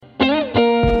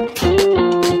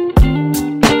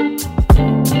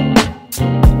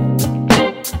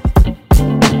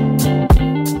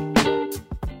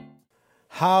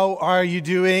are you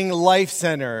doing, Life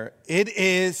Center? It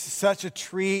is such a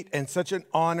treat and such an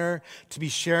honor to be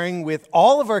sharing with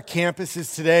all of our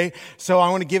campuses today. So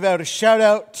I want to give out a shout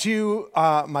out to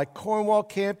my Cornwall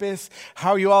campus.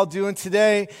 How are you all doing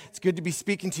today? It's good to be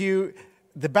speaking to you.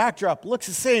 The backdrop looks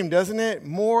the same, doesn't it?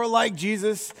 More like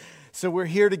Jesus. So we're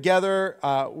here together,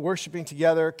 worshiping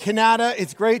together. Canada,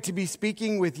 it's great to be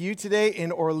speaking with you today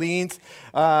in Orleans.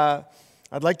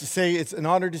 I'd like to say it's an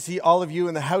honor to see all of you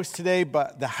in the house today,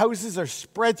 but the houses are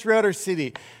spread throughout our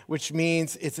city, which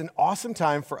means it's an awesome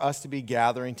time for us to be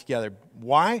gathering together.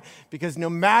 Why? Because no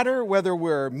matter whether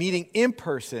we're meeting in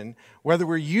person, whether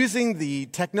we're using the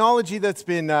technology that's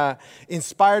been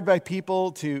inspired by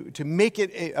people to make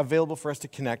it available for us to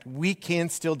connect, we can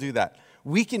still do that.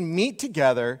 We can meet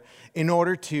together in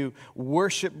order to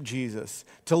worship Jesus,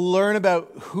 to learn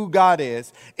about who God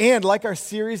is, and like our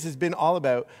series has been all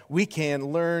about, we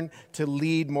can learn to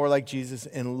lead more like Jesus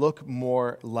and look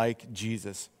more like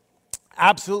Jesus.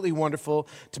 Absolutely wonderful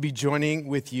to be joining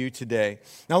with you today.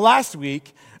 Now, last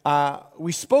week,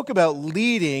 we spoke about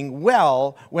leading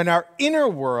well when our inner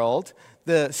world,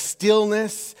 the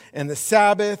stillness and the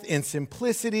Sabbath and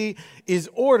simplicity is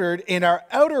ordered, and our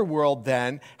outer world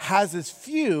then has as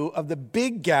few of the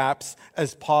big gaps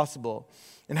as possible.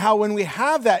 And how when we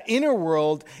have that inner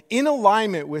world in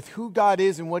alignment with who God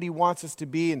is and what He wants us to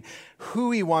be and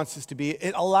who He wants us to be,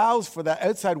 it allows for that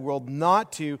outside world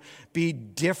not to be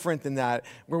different than that,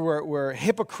 where we're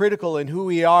hypocritical in who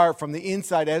we are from the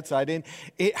inside outside. And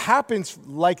it happens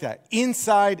like that,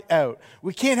 inside out.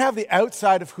 We can't have the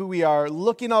outside of who we are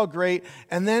looking all great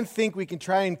and then think we can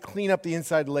try and clean up the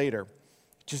inside later.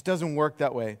 It just doesn't work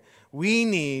that way. We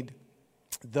need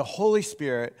the Holy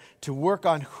Spirit to work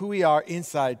on who we are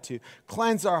inside, to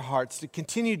cleanse our hearts, to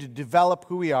continue to develop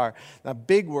who we are. That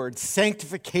big word,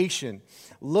 sanctification,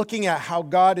 looking at how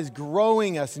God is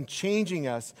growing us and changing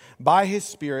us by His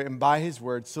Spirit and by His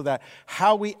Word so that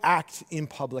how we act in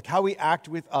public, how we act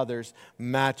with others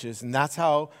matches. And that's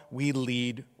how we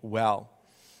lead well.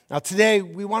 Now today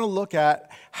we want to look at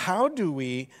how do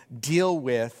we deal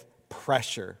with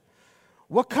pressure?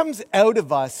 What comes out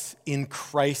of us in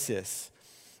crisis?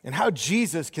 And how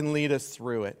Jesus can lead us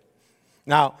through it.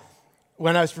 Now,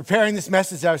 when I was preparing this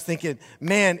message, I was thinking,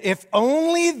 man, if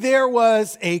only there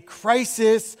was a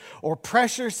crisis or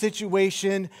pressure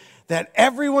situation that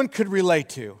everyone could relate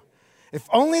to. If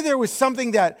only there was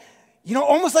something that,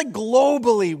 almost like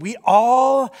globally, we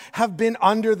all have been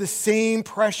under the same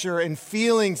pressure and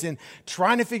feelings and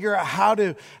trying to figure out how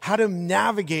to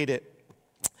navigate it.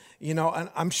 And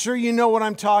I'm sure you know what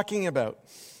I'm talking about.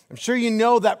 I'm sure you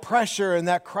know that pressure and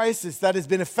that crisis that has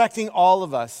been affecting all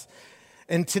of us.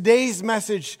 And today's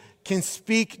message can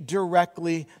speak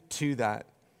directly to that.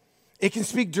 It can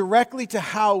speak directly to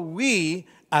how we,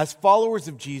 as followers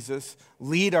of Jesus,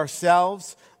 lead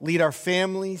ourselves, lead our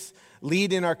families,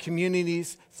 lead in our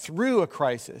communities through a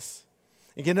crisis.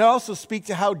 It can also speak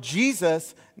to how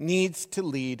Jesus needs to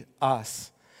lead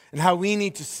us and how we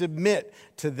need to submit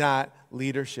to that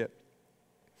leadership.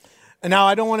 And now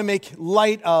I don't want to make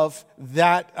light of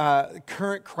that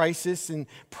current crisis and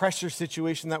pressure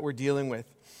situation that we're dealing with.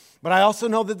 But I also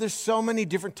know that there's so many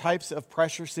different types of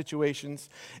pressure situations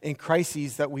and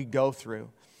crises that we go through.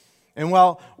 And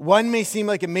while one may seem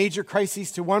like a major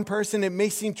crisis to one person, it may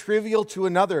seem trivial to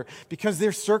another because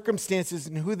their circumstances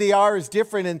and who they are is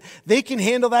different and they can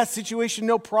handle that situation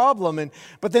no problem.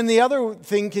 But then the other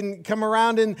thing can come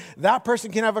around and that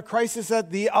person can have a crisis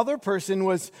that the other person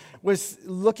was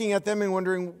looking at them and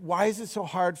wondering, why is it so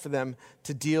hard for them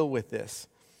to deal with this?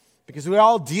 Because we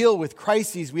all deal with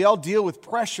crises, we all deal with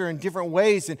pressure in different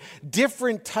ways, and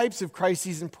different types of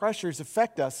crises and pressures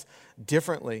affect us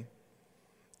differently.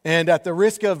 And at the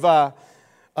risk of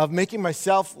making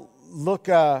myself look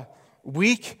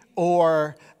weak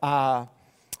or,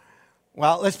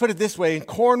 let's put it this way. In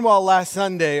Cornwall last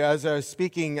Sunday, as I was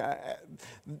speaking,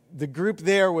 the group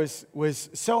there was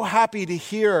so happy to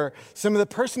hear some of the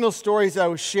personal stories I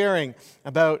was sharing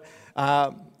about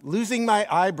losing my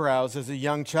eyebrows as a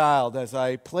young child as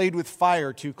I played with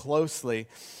fire too closely.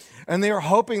 And they were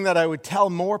hoping that I would tell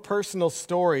more personal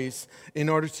stories in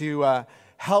order to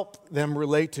help them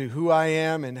relate to who I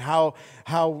am and how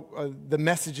the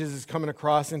messages is coming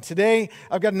across. And today,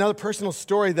 I've got another personal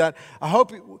story that I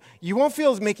hope you won't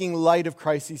feel as making light of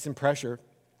crises and pressure,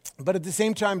 but at the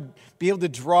same time, be able to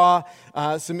draw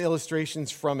some illustrations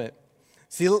from it.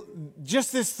 See,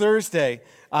 just this Thursday,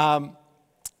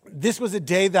 this was a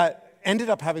day that ended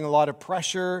up having a lot of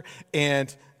pressure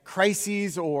and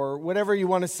crises or whatever you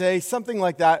want to say, something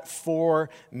like that for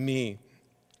me.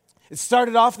 It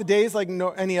started off the days like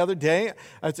any other day.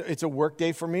 It's a work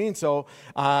day for me, and so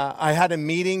I had a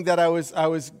meeting that I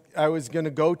was going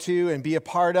to go to and be a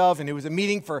part of, and it was a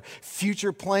meeting for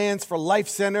future plans for Life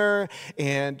Center,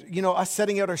 and us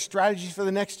setting out our strategies for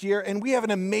the next year. And we have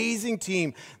an amazing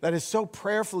team that is so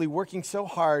prayerfully working so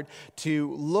hard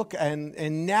to look and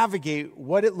navigate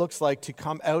what it looks like to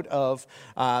come out of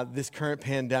this current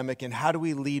pandemic, and how do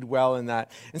we lead well in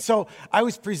that. And so I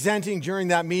was presenting during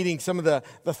that meeting some of the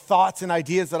thoughts and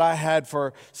ideas that I had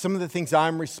for some of the things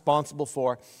I'm responsible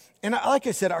for. And like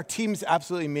I said, our team is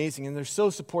absolutely amazing, and they're so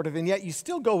supportive, and yet you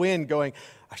still go in going,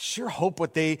 I sure hope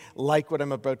what they like what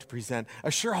I'm about to present.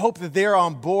 I sure hope that they're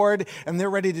on board and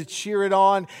they're ready to cheer it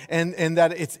on, and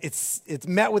that it's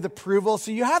met with approval.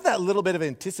 So you have that little bit of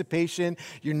anticipation.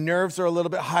 Your nerves are a little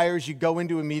bit higher as you go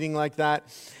into a meeting like that.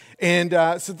 And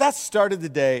so that started the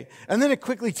day. And then it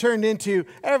quickly turned into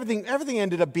everything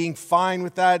ended up being fine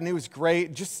with that, and it was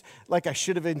great, just like I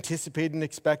should have anticipated and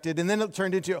expected. And then it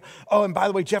turned into, oh, and by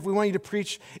the way, Jeff, we want you to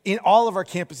preach in all of our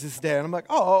campuses today. And I'm like,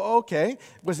 oh, okay.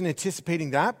 Wasn't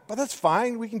anticipating that, but that's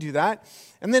fine. We can do that.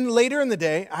 And then later in the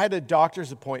day, I had a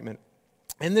doctor's appointment.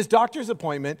 And this doctor's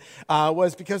appointment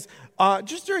was because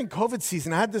just during COVID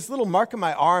season, I had this little mark on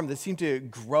my arm that seemed to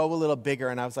grow a little bigger,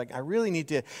 and I was like, I really need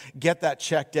to get that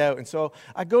checked out. And so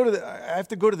I have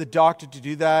to go to the doctor to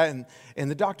do that, and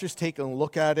the doctor's taking a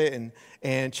look at it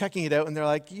and checking it out, and they're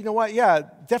like, you know what? Yeah,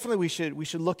 definitely we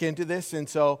should look into this. And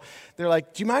so they're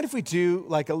like, do you mind if we do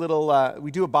like a little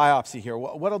we do a biopsy here?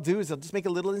 What I'll do is I'll just make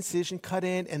a little incision, cut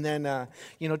in, and then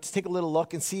just take a little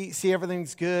look and see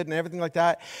everything's good and everything like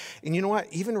that. And you know what?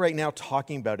 Even right now,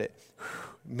 talking about it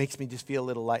makes me just feel a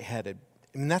little lightheaded.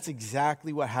 And that's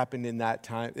exactly what happened in that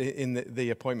time, in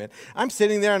the appointment. I'm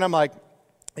sitting there and I'm like,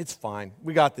 it's fine.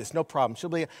 We got this. No problem.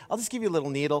 I'll just give you a little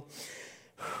needle.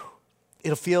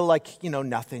 It'll feel like,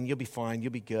 nothing. You'll be fine.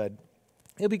 You'll be good.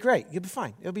 It'll be great. You'll be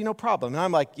fine. It'll be no problem. And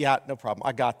I'm like, yeah, no problem.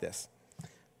 I got this.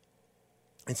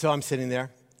 And so I'm sitting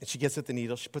there. And she gets at the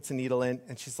needle, she puts the needle in,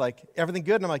 and she's like, everything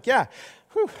good? And I'm like, yeah,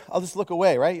 I'll just look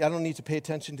away, right? I don't need to pay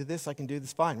attention to this. I can do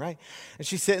this fine, right? And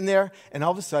she's sitting there, and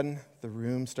all of a sudden, the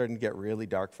room's starting to get really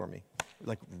dark for me,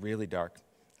 like really dark.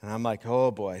 And I'm like, oh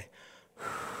boy,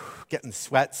 getting the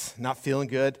sweats, not feeling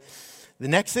good. The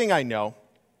next thing I know,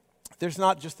 there's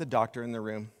not just the doctor in the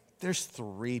room. There's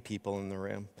 3 people in the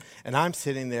room. And I'm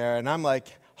sitting there, and I'm like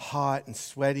hot and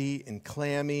sweaty and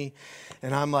clammy,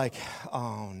 and I'm like,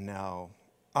 oh no.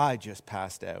 I just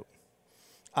passed out.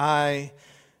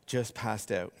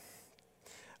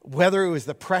 Whether it was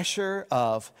the pressure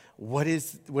of what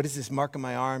is this mark on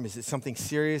my arm? Is it something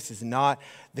serious? Is it not?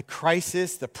 The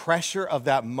crisis, the pressure of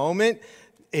that moment,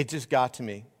 it just got to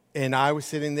me. And I was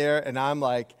sitting there, and I'm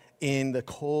like in the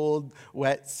cold,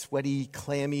 wet, sweaty,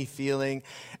 clammy feeling.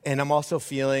 And I'm also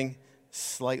feeling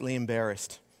slightly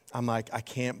embarrassed. I'm like, I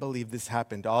can't believe this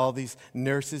happened. All these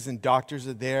nurses and doctors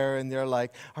are there, and they're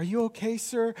like, are you okay,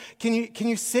 sir? Can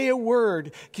you say a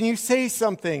word? Can you say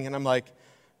something? And I'm like,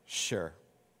 sure.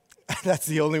 That's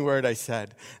the only word I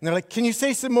said. And they're like, can you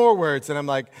say some more words? And I'm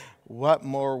like, what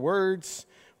more words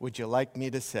would you like me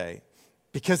to say?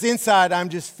 Because inside, I'm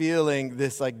just feeling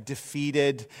this like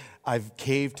defeated, I've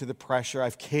caved to the pressure,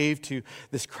 I've caved to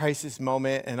this crisis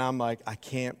moment, and I'm like, I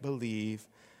can't believe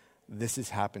this has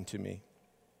happened to me.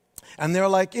 And they're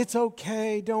like, it's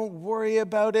okay, don't worry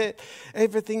about it,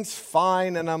 everything's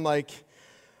fine. And I'm like,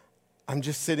 I'm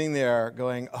just sitting there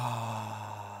going,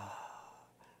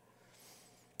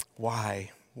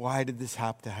 why? Why did this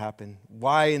have to happen?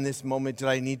 Why in this moment did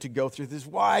I need to go through this?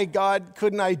 Why, God,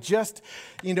 couldn't I just,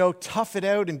 tough it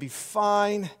out and be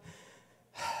fine?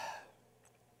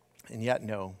 And yet,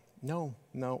 no,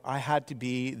 I had to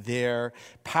be there,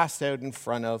 passed out in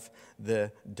front of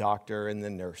the doctor and the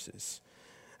nurses.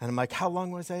 And I'm like, how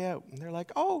long was I out? And they're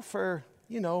like, for,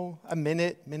 a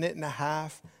minute and a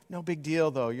half. No big deal,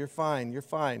 though. You're fine.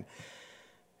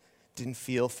 Didn't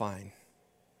feel fine.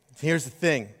 Here's the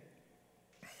thing.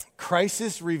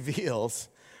 Crisis reveals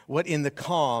what in the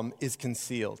calm is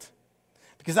concealed.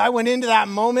 Because I went into that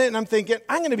moment and I'm thinking,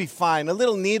 I'm going to be fine. A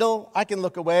little needle, I can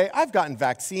look away. I've gotten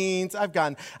vaccines. I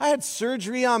had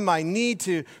surgery on my knee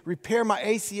to repair my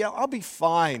ACL. I'll be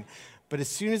fine. But as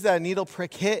soon as that needle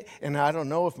prick hit, and I don't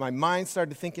know if my mind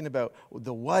started thinking about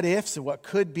the what ifs and what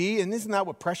could be, and isn't that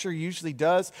what pressure usually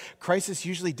does? Crisis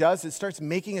usually does. It starts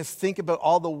making us think about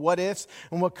all the what ifs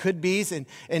and what could be's, and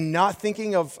not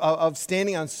thinking of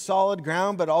standing on solid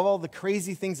ground, but all the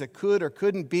crazy things that could or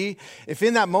couldn't be. If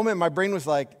in that moment my brain was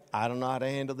like, I don't know how to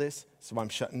handle this, so I'm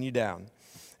shutting you down.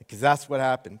 Because that's what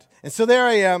happened. And so there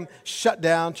I am, shut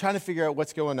down, trying to figure out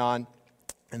what's going on,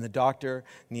 and the doctor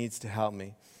needs to help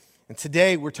me. And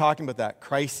today we're talking about that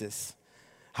crisis,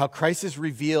 how crisis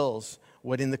reveals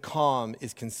what in the calm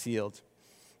is concealed.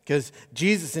 Because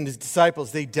Jesus and his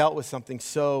disciples, they dealt with something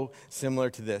so similar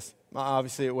to this.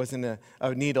 Obviously, it wasn't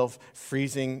a needle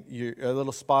freezing a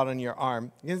little spot on your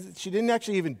arm. She didn't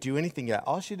actually even do anything yet.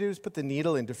 All she did was put the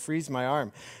needle in to freeze my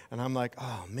arm. And I'm like,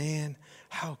 oh man,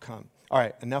 how come? All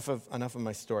right, enough of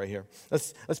my story here.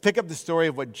 Let's pick up the story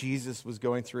of what Jesus was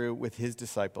going through with his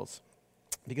disciples.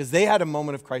 Because they had a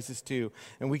moment of crisis too.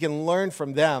 And we can learn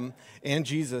from them and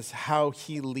Jesus how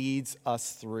he leads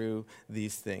us through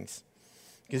these things.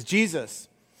 Because Jesus,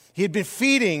 he had been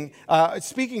speaking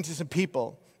to some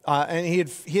people, and he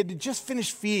had just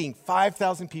finished feeding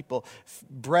 5,000 people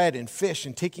bread and fish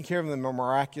and taking care of them in a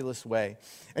miraculous way.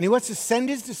 And he wants to send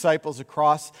his disciples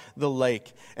across the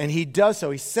lake. And he does so.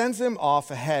 He sends them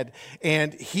off ahead,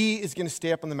 and he is going to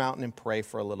stay up on the mountain and pray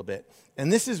for a little bit.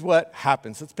 And this is what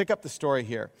happens. Let's pick up the story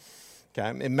here.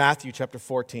 Okay, in Matthew chapter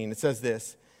 14, it says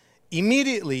this.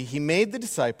 Immediately, he made the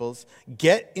disciples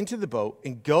get into the boat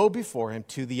and go before him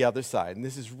to the other side. And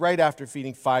this is right after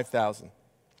feeding 5,000.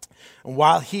 And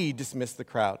while he dismissed the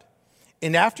crowd.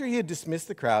 And after he had dismissed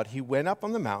the crowd, he went up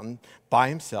on the mountain by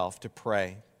himself to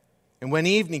pray. And when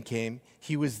evening came,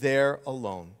 he was there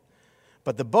alone.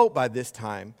 But the boat by this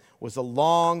time was a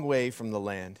long way from the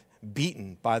land,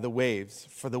 beaten by the waves,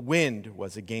 for the wind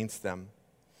was against them.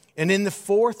 And in the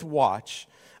fourth watch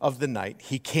of the night,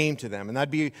 he came to them, and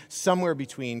that'd be somewhere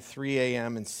between 3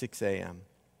 a.m. and 6 a.m.,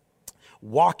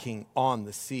 walking on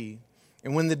the sea.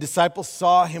 And when the disciples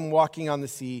saw him walking on the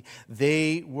sea,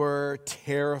 they were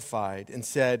terrified and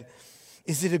said,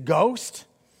 "Is it a ghost?"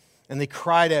 And they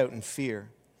cried out in fear.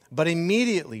 But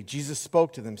immediately Jesus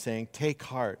spoke to them, saying, "Take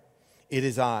heart, it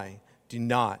is I. Do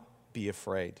not be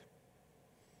afraid."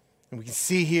 And we can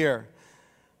see here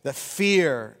that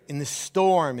fear in the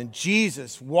storm and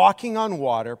Jesus walking on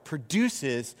water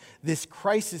produces this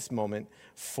crisis moment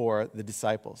for the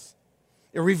disciples.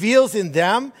 It reveals in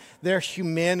them their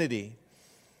humanity.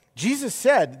 Jesus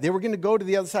said they were going to go to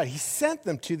the other side. He sent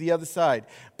them to the other side.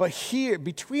 But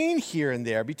between here and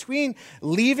there, between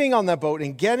leaving on that boat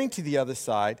and getting to the other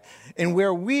side, and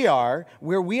where we often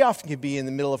can be in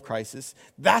the middle of crisis,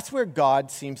 that's where God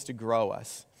seems to grow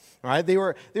us. All right, they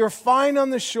were fine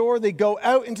on the shore. They go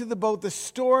out into the boat. The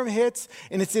storm hits,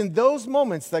 and it's in those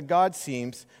moments that God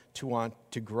seems to want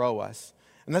to grow us.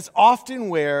 And that's often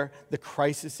where the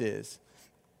crisis is.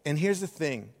 And here's the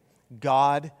thing.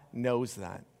 God knows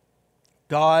that.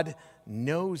 God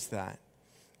knows that.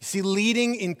 You see,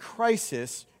 leading in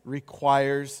crisis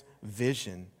requires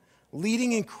vision.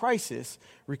 Leading in crisis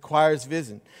requires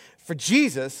vision. For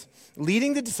Jesus,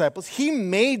 leading the disciples, he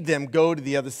made them go to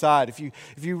the other side. If you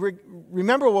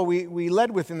remember what we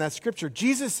led with in that scripture,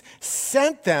 Jesus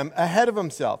sent them ahead of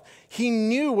himself. He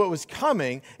knew what was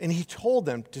coming, and he told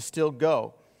them to still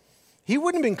go. He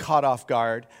wouldn't have been caught off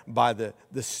guard by the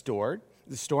storm.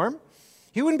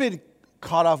 He wouldn't have been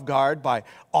caught off guard by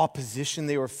opposition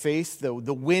they were faced, the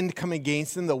wind coming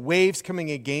against them, the waves coming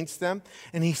against them,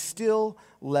 and he still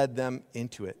led them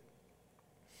into it.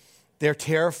 They're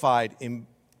terrified in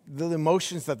the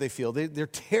emotions that they feel. They're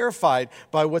terrified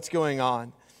by what's going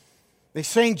on. They're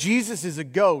saying Jesus is a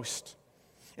ghost.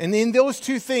 And in those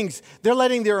two things, they're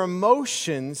letting their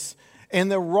emotions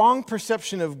and the wrong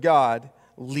perception of God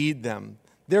lead them.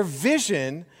 Their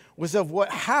vision was of what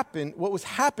was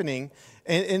happening,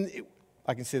 and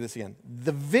I can say this again.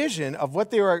 The vision of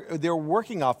what they were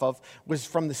working off of was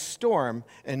from the storm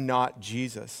and not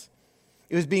Jesus.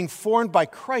 It was being formed by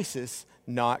crisis,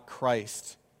 not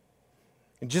Christ.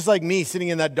 And just like me sitting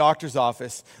in that doctor's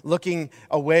office, looking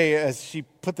away as she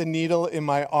put the needle in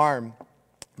my arm,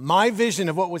 my vision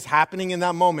of what was happening in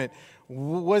that moment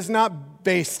was not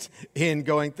based in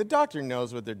going, the doctor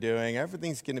knows what they're doing,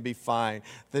 everything's going to be fine.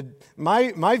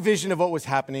 My vision of what was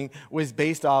happening was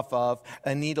based off of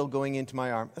a needle going into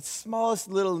my arm. The smallest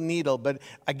little needle, but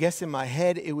I guess in my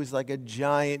head it was like a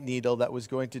giant needle that was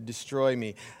going to destroy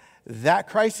me. That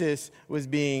crisis was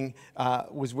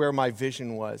where my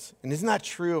vision was. And isn't that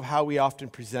true of how we often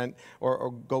present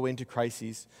or go into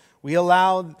crises? We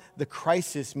allow the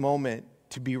crisis moment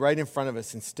to be right in front of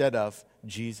us instead of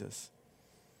Jesus.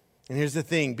 And here's the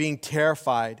thing, being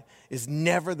terrified is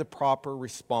never the proper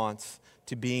response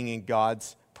to being in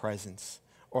God's presence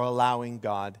or allowing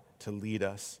God to lead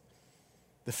us.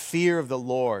 The fear of the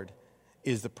Lord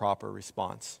is the proper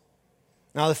response.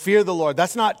 Now, the fear of the Lord,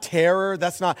 that's not terror,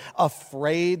 that's not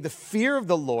afraid. The fear of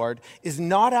the Lord is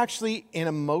not actually an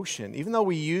emotion. Even though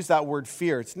we use that word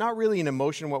fear, it's not really an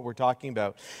emotion what we're talking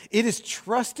about. It is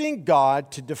trusting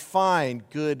God to define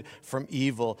good from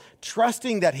evil,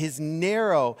 trusting that his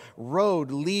narrow road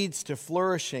leads to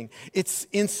flourishing. It's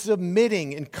in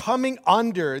submitting and coming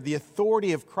under the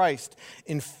authority of Christ,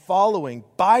 in following,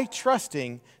 by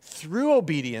trusting, through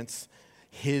obedience,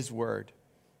 his word.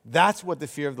 That's what the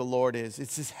fear of the Lord is.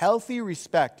 It's this healthy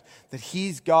respect that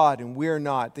he's God and we're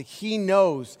not, that he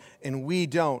knows and we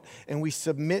don't, and we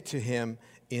submit to him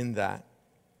in that.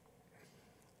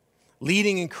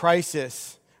 Leading in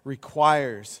crisis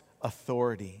requires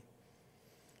authority.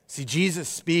 See, Jesus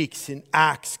speaks and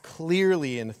acts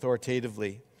clearly and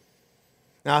authoritatively.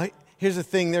 Now, here's the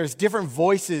thing. There's different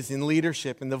voices in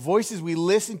leadership, and the voices we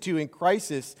listen to in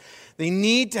crisis, they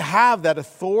need to have that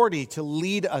authority to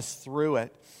lead us through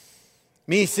it.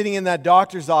 Me sitting in that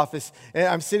doctor's office, and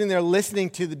I'm sitting there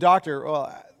listening to the doctor,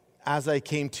 as I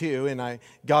came to and I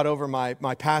got over my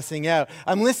passing out.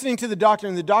 I'm listening to the doctor,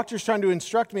 and the doctor's trying to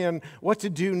instruct me on what to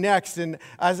do next. And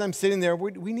as I'm sitting there,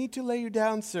 we need to lay you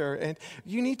down, sir, and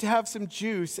you need to have some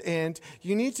juice, and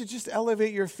you need to just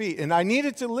elevate your feet. And I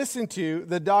needed to listen to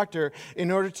the doctor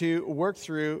in order to work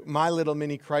through my little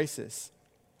mini crisis.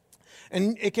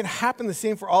 And it can happen the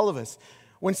same for all of us.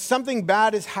 When something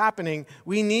bad is happening,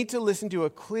 we need to listen to a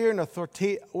clear and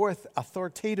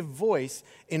authoritative voice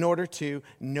in order to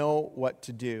know what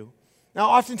to do. Now,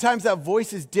 oftentimes that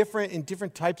voice is different in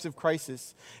different types of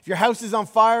crisis. If your house is on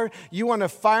fire, you want a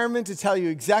fireman to tell you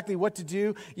exactly what to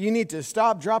do. You need to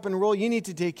stop, drop, and roll. You need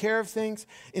to take care of things.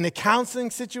 In a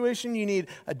counseling situation, you need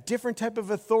a different type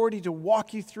of authority to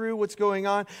walk you through what's going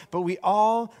on. But we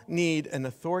all need an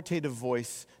authoritative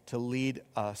voice to lead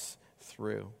us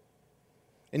through.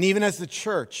 And even as the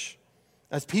church,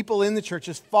 as people in the church,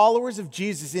 as followers of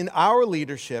Jesus in our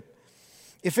leadership,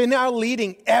 if in our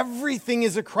leading everything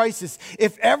is a crisis,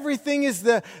 if everything is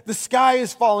the sky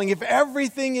is falling, if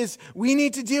everything is, we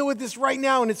need to deal with this right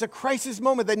now and it's a crisis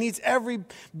moment that needs every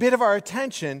bit of our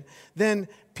attention, then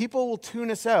people will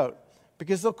tune us out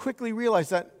because they'll quickly realize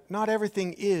that not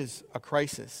everything is a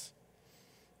crisis.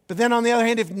 But then on the other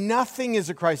hand, if nothing is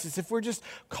a crisis, if we're just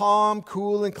calm,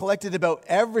 cool, and collected about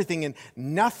everything and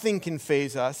nothing can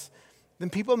faze us, then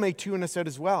people may tune us out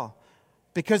as well.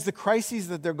 Because the crises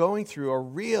that they're going through are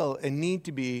real and need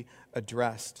to be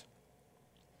addressed.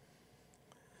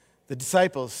 The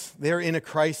disciples, they're in a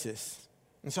crisis.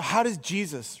 And so how does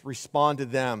Jesus respond to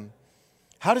them?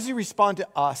 How does he respond to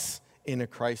us in a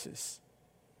crisis?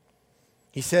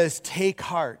 He says, "Take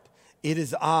heart, it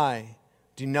is I.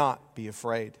 Do not be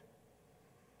afraid."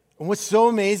 And what's so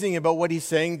amazing about what he's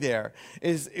saying there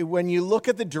is when you look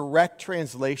at the direct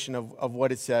translation of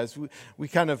what it says, we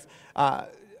kind of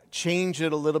change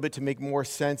it a little bit to make more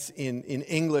sense in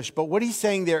English. But what he's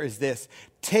saying there is this: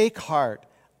 take heart,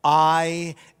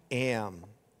 I am.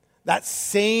 That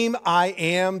same I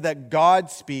am that God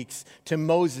speaks to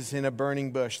Moses in a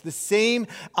burning bush. The same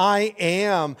I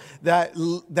am that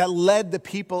led the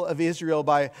people of Israel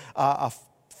by a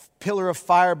pillar of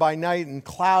fire by night and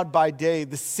cloud by day.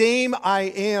 The same I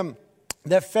am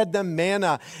that fed them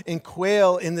manna and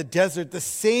quail in the desert. The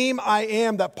same I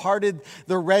am that parted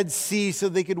the Red Sea so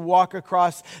they could walk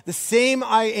across. The same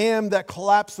I am that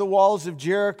collapsed the walls of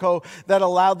Jericho that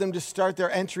allowed them to start their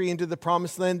entry into the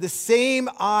promised land. The same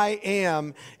I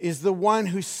am is the one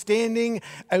who's standing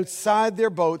outside their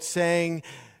boat saying,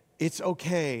 "It's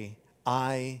okay,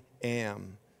 I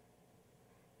am."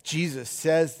 Jesus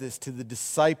says this to the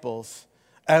disciples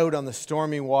out on the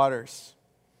stormy waters.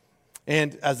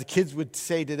 And as the kids would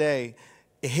say today,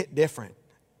 it hit different.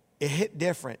 It hit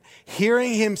different.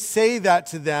 Hearing him say that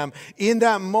to them in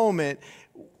that moment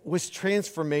was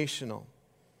transformational.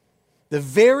 The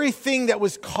very thing that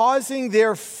was causing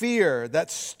their fear, that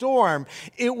storm,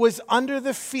 it was under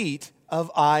the feet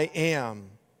of I am.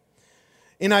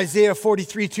 In Isaiah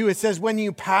 43:2, it says, "When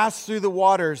you pass through the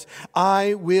waters,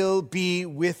 I will be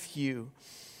with you.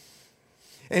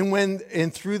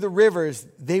 And through the rivers,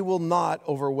 they will not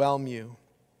overwhelm you."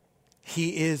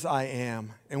 He is I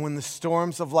am. And when the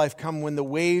storms of life come, when the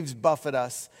waves buffet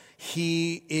us,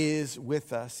 he is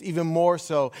with us. Even more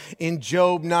so, in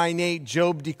Job 9:8,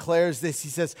 Job declares this. He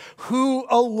says, "Who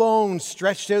alone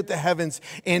stretched out the heavens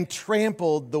and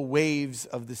trampled the waves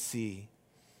of the sea?"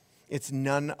 It's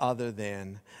none other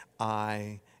than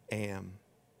I am.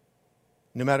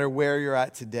 No matter where you're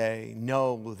at today,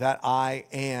 know that I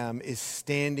am is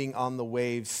standing on the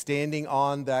waves, standing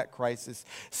on that crisis,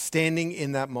 standing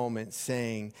in that moment,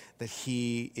 saying that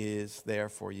he is there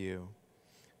for you.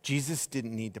 Jesus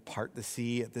didn't need to part the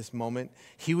sea at this moment.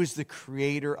 He was the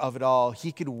creator of it all.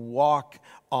 He could walk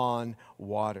on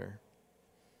water.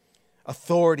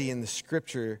 Authority in the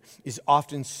scripture is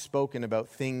often spoken about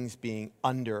things being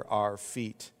under our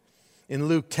feet. In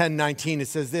Luke 10:19, it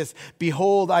says this,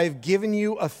 "Behold, I have given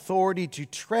you authority to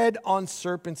tread on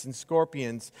serpents and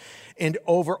scorpions and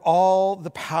over all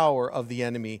the power of the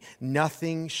enemy.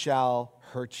 Nothing shall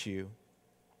hurt you."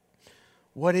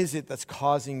 What is it that's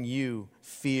causing you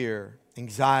fear,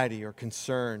 anxiety, or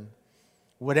concern?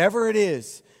 Whatever it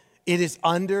is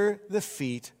under the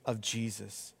feet of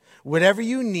Jesus. Whatever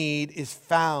you need is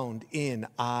found in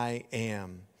I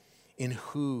am, in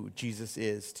who Jesus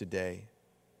is today.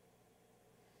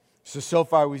 So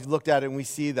far we've looked at it and we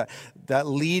see that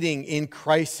leading in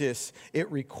crisis,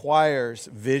 it requires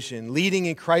vision. Leading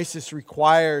in crisis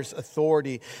requires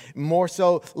authority. More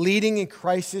so, leading in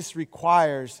crisis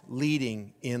requires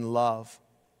leading in love.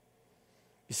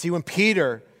 You see, when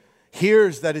Peter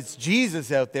hears that it's Jesus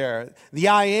out there, the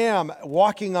I am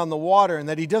walking on the water, and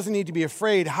that he doesn't need to be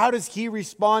afraid, how does he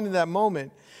respond in that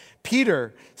moment?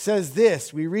 Peter says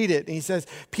this, we read it, and he says,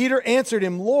 "Peter answered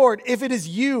him, 'Lord, if it is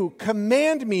you,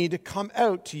 command me to come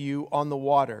out to you on the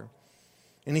water.'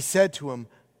 And he said to him,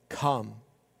 'Come.'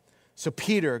 So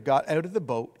Peter got out of the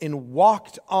boat and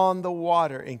walked on the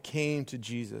water and came to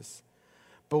Jesus.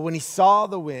 But when he saw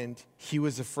the wind, he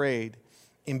was afraid.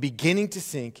 And beginning to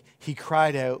sink, he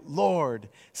cried out, 'Lord,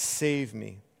 save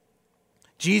me.'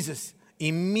 Jesus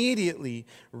immediately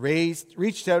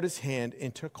reached out his hand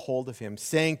and took hold of him,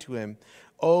 saying to him,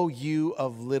 'O you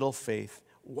of little faith,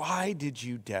 why did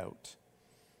you doubt?'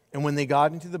 And when they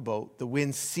got into the boat, the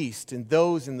wind ceased, and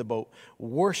those in the boat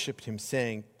worshiped him,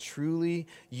 saying, 'Truly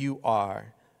you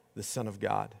are the Son of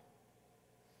God.'"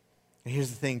 And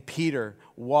here's the thing, Peter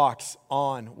walks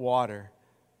on water.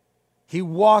 He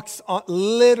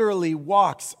literally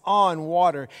walks on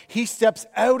water. He steps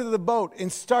out of the boat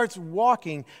and starts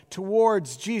walking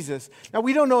towards Jesus. Now,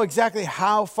 we don't know exactly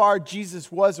how far Jesus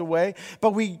was away, but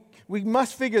we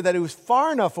must figure that it was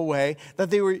far enough away that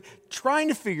they were trying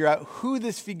to figure out who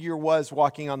this figure was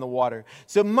walking on the water.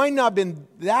 So it might not have been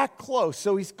that close.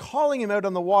 So he's calling him out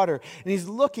on the water, and he's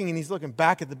looking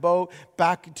back at the boat,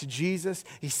 back to Jesus.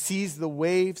 He sees the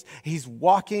waves. He's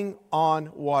walking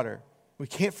on water. We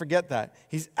can't forget that.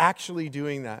 He's actually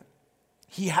doing that.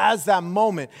 He has that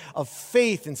moment of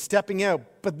faith and stepping out,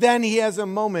 but then he has a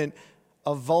moment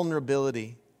of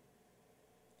vulnerability.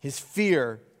 His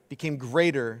fear became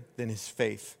greater than his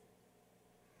faith.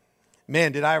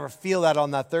 Man, did I ever feel that on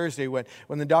that Thursday when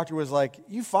the doctor was like,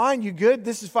 "You fine? You good?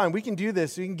 This is fine. We can do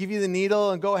this. We can give you the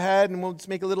needle and go ahead and we'll just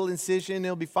make a little incision.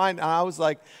 It'll be fine." And I was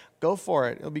like, "Go for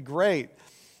it. It'll be great.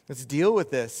 Let's deal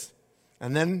with this."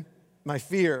 And then my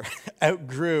fear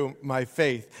outgrew my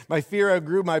faith. My fear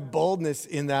outgrew my boldness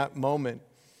in that moment.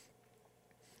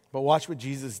 But watch what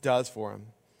Jesus does for him.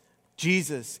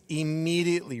 Jesus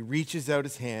immediately reaches out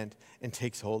his hand and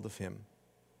takes hold of him.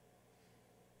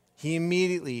 He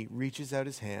immediately reaches out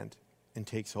his hand and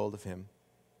takes hold of him.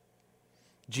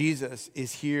 Jesus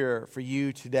is here for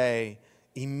you today,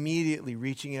 immediately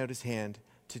reaching out his hand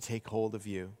to take hold of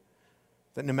you.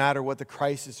 That no matter what the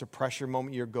crisis or pressure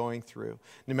moment you're going through,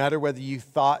 no matter whether you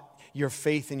thought your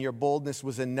faith and your boldness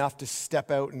was enough to step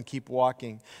out and keep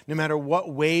walking, no matter what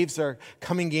waves are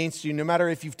coming against you, no matter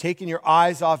if you've taken your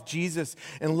eyes off Jesus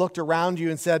and looked around you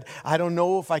and said, "I don't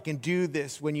know if I can do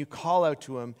this," when you call out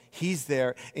to him, he's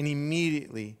there, and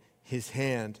immediately his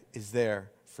hand is there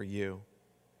for you.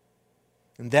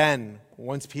 And then,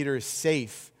 once Peter is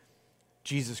safe,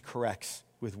 Jesus corrects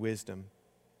with wisdom.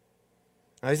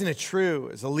 Now, isn't it true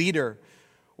as a leader,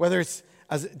 whether it's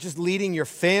as just leading your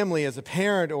family as a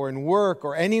parent or in work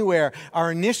or anywhere,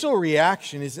 our initial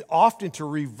reaction is often to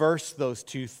reverse those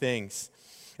two things.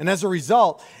 And as a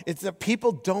result, it's that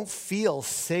people don't feel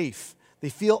safe. They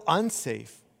feel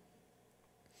unsafe.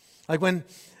 Like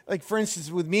for instance,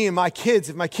 with me and my kids,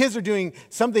 if my kids are doing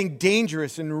something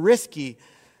dangerous and risky,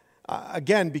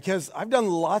 again, because I've done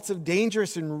lots of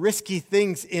dangerous and risky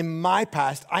things in my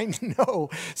past, I know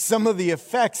some of the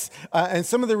effects and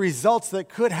some of the results that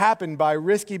could happen by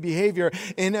risky behavior.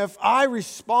 And if I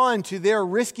respond to their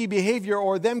risky behavior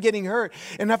or them getting hurt,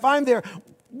 and if I'm there,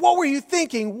 "What were you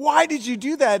thinking? Why did you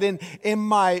do that?" And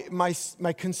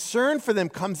my concern for them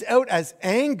comes out as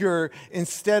anger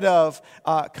instead of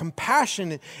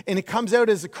compassion, and it comes out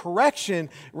as a correction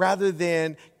rather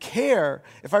than care.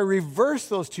 If I reverse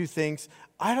those two things,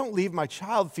 I don't leave my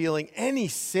child feeling any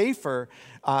safer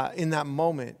in that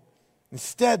moment.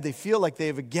 Instead, they feel like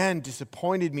they've again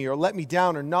disappointed me or let me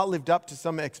down or not lived up to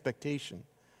some expectation.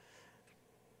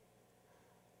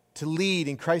 To lead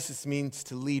in crisis means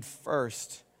to lead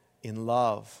first in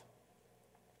love,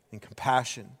 in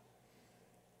compassion,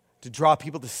 to draw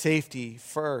people to safety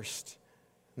first,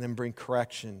 and then bring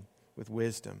correction with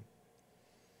wisdom.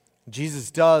 Jesus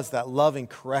does that loving,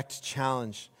 correct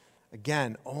challenge,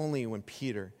 again, only when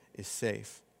Peter is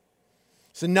safe.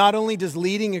 So not only does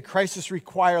leading in crisis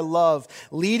require love,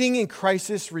 leading in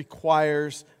crisis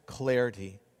requires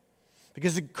clarity.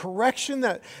 Because the correction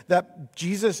that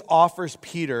Jesus offers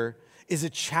Peter is a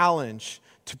challenge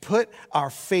to put our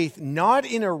faith not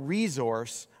in a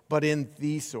resource, but in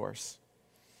the source.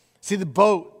 See, the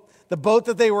boat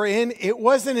that they were in, it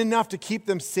wasn't enough to keep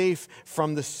them safe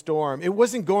from the storm. It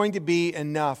wasn't going to be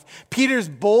enough. Peter's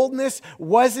boldness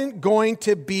wasn't going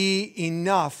to be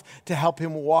enough to help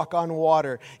him walk on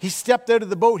water. He stepped out of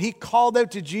the boat. He called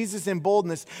out to Jesus in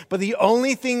boldness. But the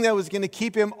only thing that was going to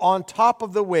keep him on top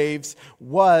of the waves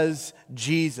was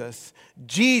Jesus.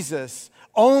 Jesus,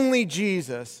 only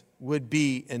Jesus, would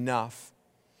be enough.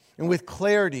 And with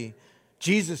clarity,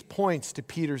 Jesus points to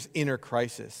Peter's inner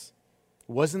crisis.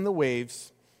 It wasn't the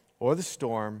waves or the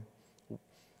storm.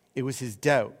 It was his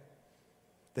doubt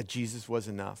that Jesus was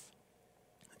enough.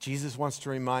 Jesus wants to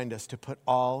remind us to put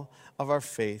all of our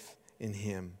faith in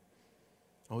him.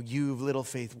 Oh, you of little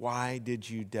faith, why did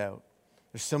you doubt?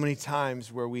 There's so many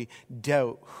times where we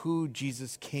doubt who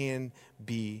Jesus can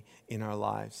be in our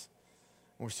lives.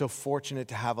 And we're so fortunate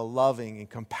to have a loving and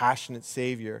compassionate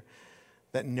Savior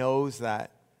that knows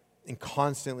that and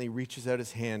constantly reaches out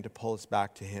his hand to pull us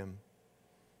back to him.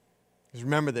 Because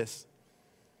remember this.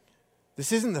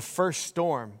 This isn't the first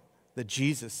storm that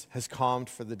Jesus has calmed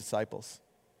for the disciples.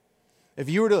 If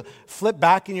you were to flip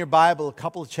back in your Bible a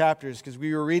couple of chapters, because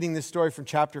we were reading this story from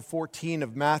chapter 14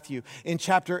 of Matthew. In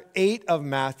chapter 8 of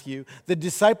Matthew, the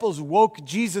disciples woke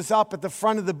Jesus up at the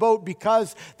front of the boat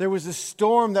because there was a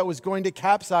storm that was going to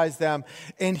capsize them,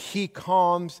 and he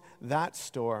calms that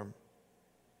storm.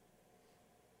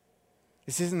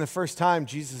 This isn't the first time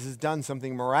Jesus has done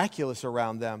something miraculous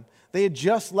around them. They had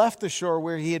just left the shore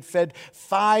where he had fed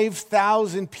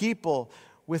 5,000 people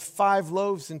with 5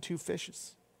 loaves and 2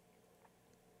 fishes.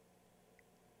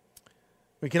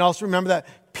 We can also remember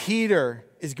that Peter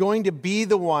is going to be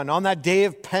the one on that day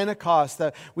of Pentecost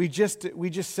that we just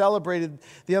celebrated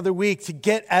the other week to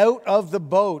get out of the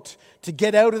boat, to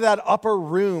get out of that upper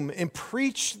room and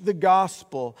preach the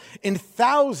gospel. And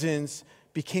thousands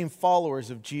became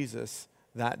followers of Jesus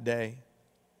that day.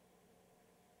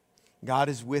 God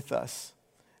is with us.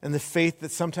 And the faith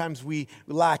that sometimes we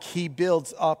lack, he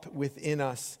builds up within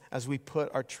us as we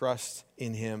put our trust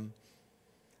in him.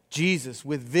 Jesus,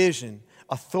 with vision,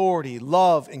 authority,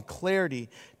 love, and clarity,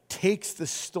 takes the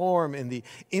storm and the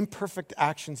imperfect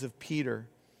actions of Peter,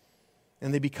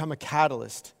 and they become a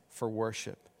catalyst for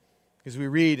worship. Because we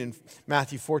read in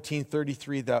Matthew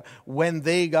 14:33 that when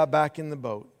they got back in the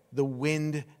boat, the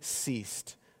wind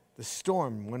ceased. The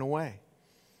storm went away.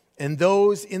 And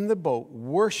those in the boat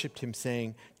worshiped him,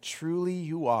 saying, "Truly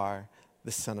you are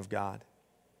the Son of God."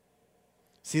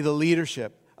 See, the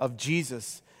leadership of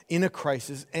Jesus in a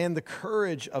crisis and the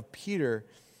courage of Peter,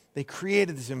 they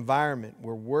created this environment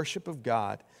where worship of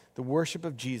God, the worship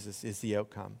of Jesus, is the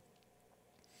outcome.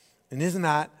 And isn't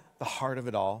that the heart of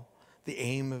it all, the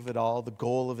aim of it all, the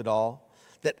goal of it all?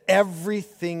 That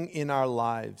everything in our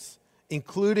lives,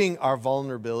 including our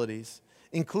vulnerabilities,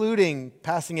 including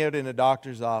passing out in a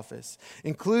doctor's office,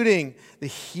 including the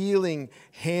healing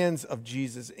hands of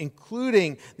Jesus,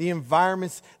 including the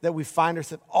environments that we find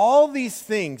ourselves. All these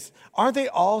things, aren't they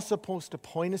all supposed to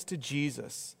point us to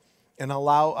Jesus and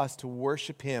allow us to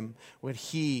worship him when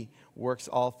he works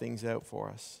all things out for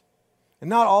us? And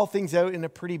not all things out in a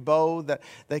pretty bow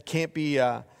that can't be,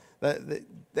 that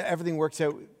everything works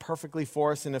out perfectly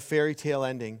for us in a fairy tale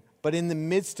ending. But in the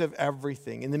midst of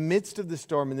everything, in the midst of the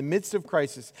storm, in the midst of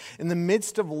crisis, in the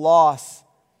midst of loss,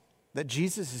 that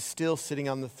Jesus is still sitting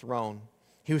on the throne.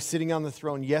 He was sitting on the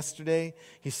throne yesterday,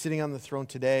 he's sitting on the throne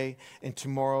today, and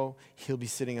tomorrow he'll be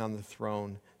sitting on the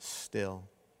throne still.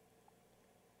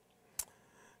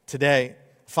 Today,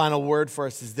 final word for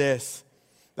us is this,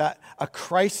 that a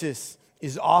crisis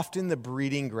is often the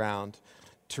breeding ground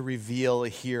to reveal a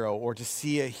hero or to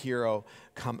see a hero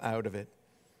come out of it.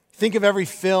 Think of every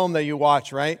film that you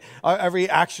watch, right? Every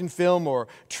action film or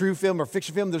true film or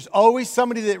fiction film, there's always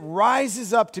somebody that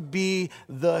rises up to be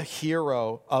the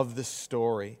hero of the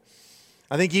story.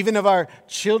 I think even of our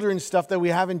children's stuff that we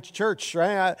have in church,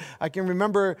 right? I can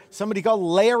remember somebody called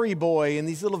Larry Boy in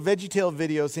these little VeggieTale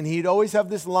videos, and he'd always have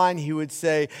this line he would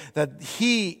say that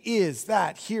he is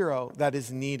that hero that is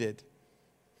needed.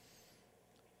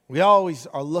 We always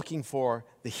are looking for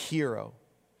the hero.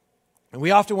 And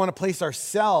we often want to place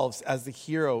ourselves as the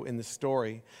hero in the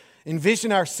story.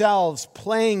 Envision ourselves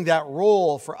playing that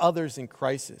role for others in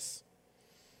crisis.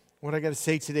 What I got to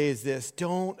say today is this: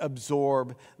 don't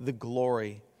absorb the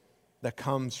glory that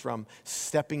comes from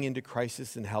stepping into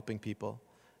crisis and helping people.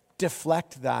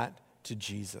 Deflect that to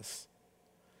Jesus.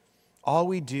 All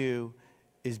we do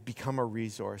is become a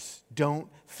resource. Don't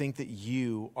think that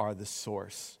you are the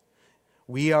source.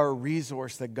 We are a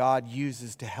resource that God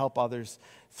uses to help others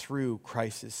through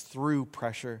crisis, through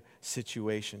pressure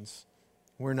situations.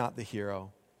 We're not the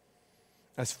hero.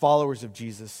 As followers of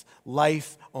Jesus,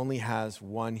 life only has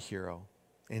one hero,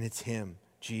 and it's Him,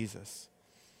 Jesus.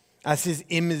 As His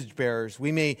image bearers,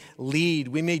 we may lead,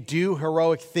 we may do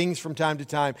heroic things from time to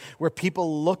time where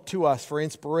people look to us for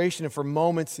inspiration and for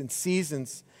moments and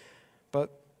seasons,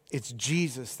 but it's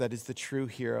Jesus that is the true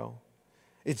hero.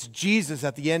 It's Jesus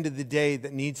at the end of the day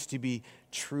that needs to be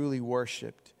truly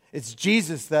worshiped. It's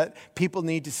Jesus that people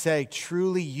need to say,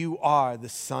 truly you are the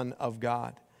Son of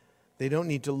God. They don't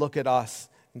need to look at us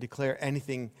and declare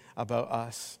anything about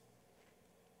us.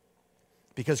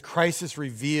 Because crisis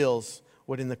reveals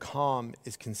what in the calm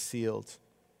is concealed.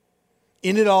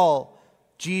 In it all,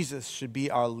 Jesus should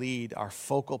be our lead, our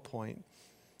focal point.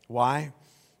 Why?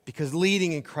 Because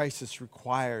leading in crisis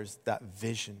requires that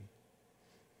vision.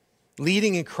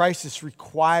 Leading in crisis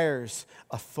requires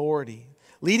authority.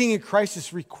 Leading in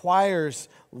crisis requires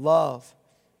love.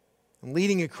 And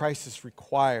leading in crisis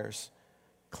requires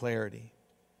clarity.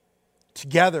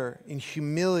 Together, in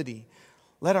humility,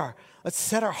 let's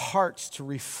set our hearts to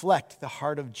reflect the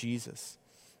heart of Jesus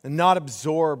and not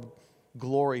absorb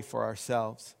glory for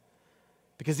ourselves.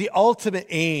 Because the ultimate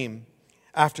aim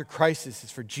after crisis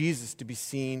is for Jesus to be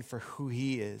seen for who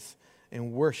He is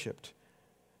and worshiped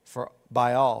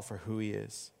by all for who He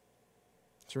is.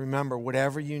 So remember,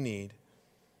 whatever you need,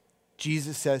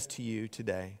 Jesus says to you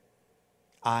today,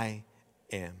 I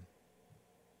am.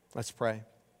 Let's pray.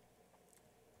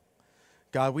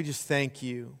 God, we just thank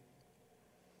You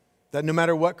that no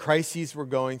matter what crises we're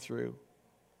going through,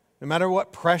 no matter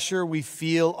what pressure we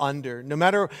feel under, no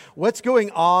matter what's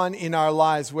going on in our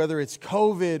lives, whether it's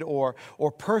COVID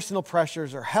or personal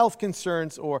pressures or health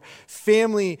concerns or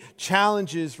family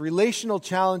challenges, relational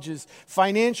challenges,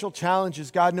 financial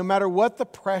challenges, God, no matter what the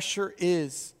pressure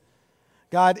is,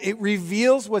 God, it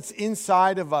reveals what's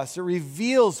inside of us. It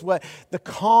reveals what the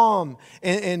calm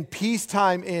and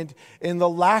peacetime and the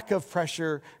lack of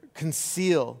pressure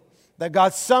conceal. That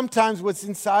God, sometimes what's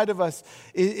inside of us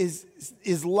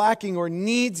is lacking or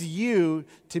needs You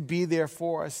to be there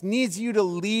for us, needs You to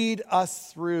lead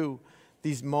us through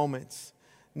these moments,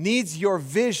 needs Your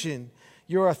vision,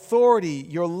 Your authority,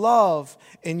 Your love,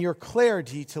 and Your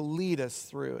clarity to lead us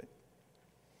through it.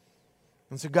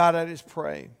 And so God, I just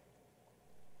pray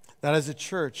that as a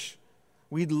church,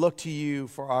 we'd look to You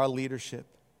for our leadership.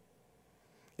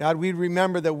 God, we'd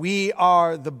remember that we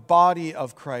are the body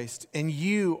of Christ and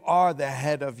You are the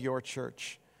head of Your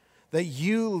church, that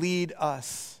You lead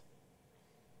us.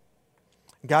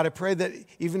 God, I pray that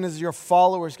even as Your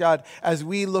followers, God, as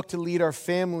we look to lead our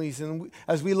families and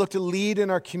as we look to lead in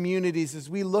our communities, as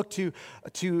we look to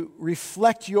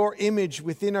reflect Your image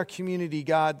within our community,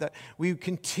 God, that we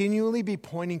continually be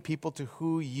pointing people to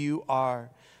who You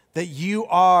are, that You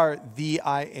are the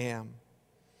I am.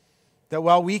 That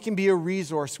while we can be a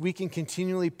resource, we can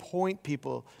continually point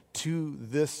people to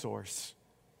this source.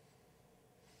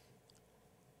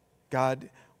 God,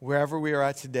 wherever we are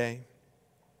at today,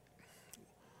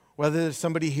 whether there's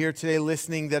somebody here today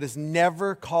listening that has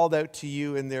never called out to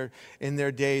You in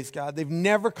their days, God, they've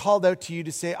never called out to You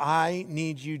to say, I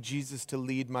need You, Jesus, to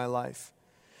lead my life.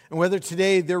 And whether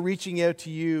today they're reaching out to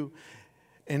You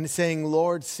and saying,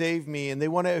 Lord, save me, and they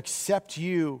want to accept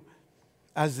You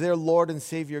as their Lord and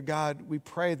Savior, God, we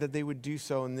pray that they would do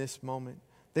so in this moment.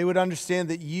 They would understand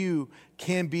that You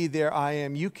can be their I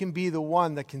am. You can be the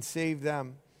one that can save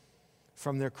them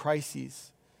from their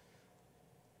crises,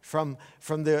 from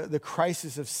the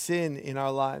crisis of sin in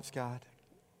our lives, God.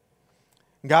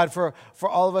 God, for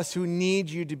all of us who need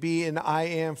You to be an I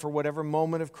am for whatever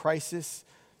moment of crisis,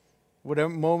 whatever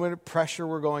moment of pressure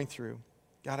we're going through,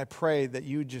 God, I pray that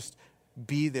You would just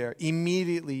be there.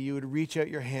 Immediately You would reach out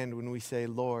Your hand when we say,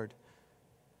 Lord,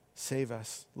 save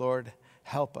us. Lord,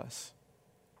 help us.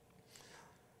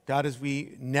 God, as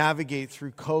we navigate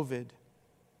through COVID,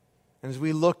 and as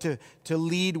we look to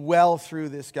lead well through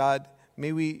this, God,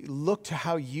 may we look to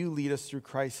how You lead us through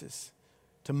crisis,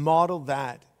 to model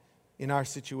that in our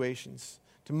situations,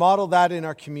 to model that in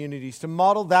our communities, to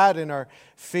model that in our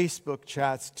Facebook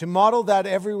chats, to model that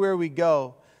everywhere we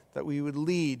go, that we would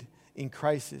lead in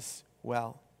crisis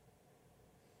well.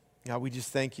 God, we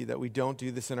just thank You that we don't do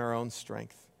this in our own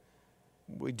strength.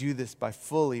 We do this by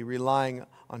fully relying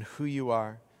on who you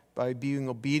are, by being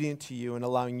obedient to you and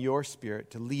allowing your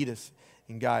Spirit to lead us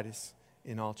and guide us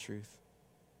in all truth.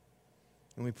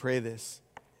 And we pray this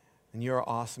in your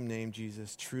awesome name,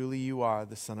 Jesus. Truly you are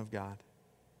the Son of God.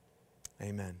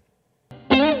 Amen.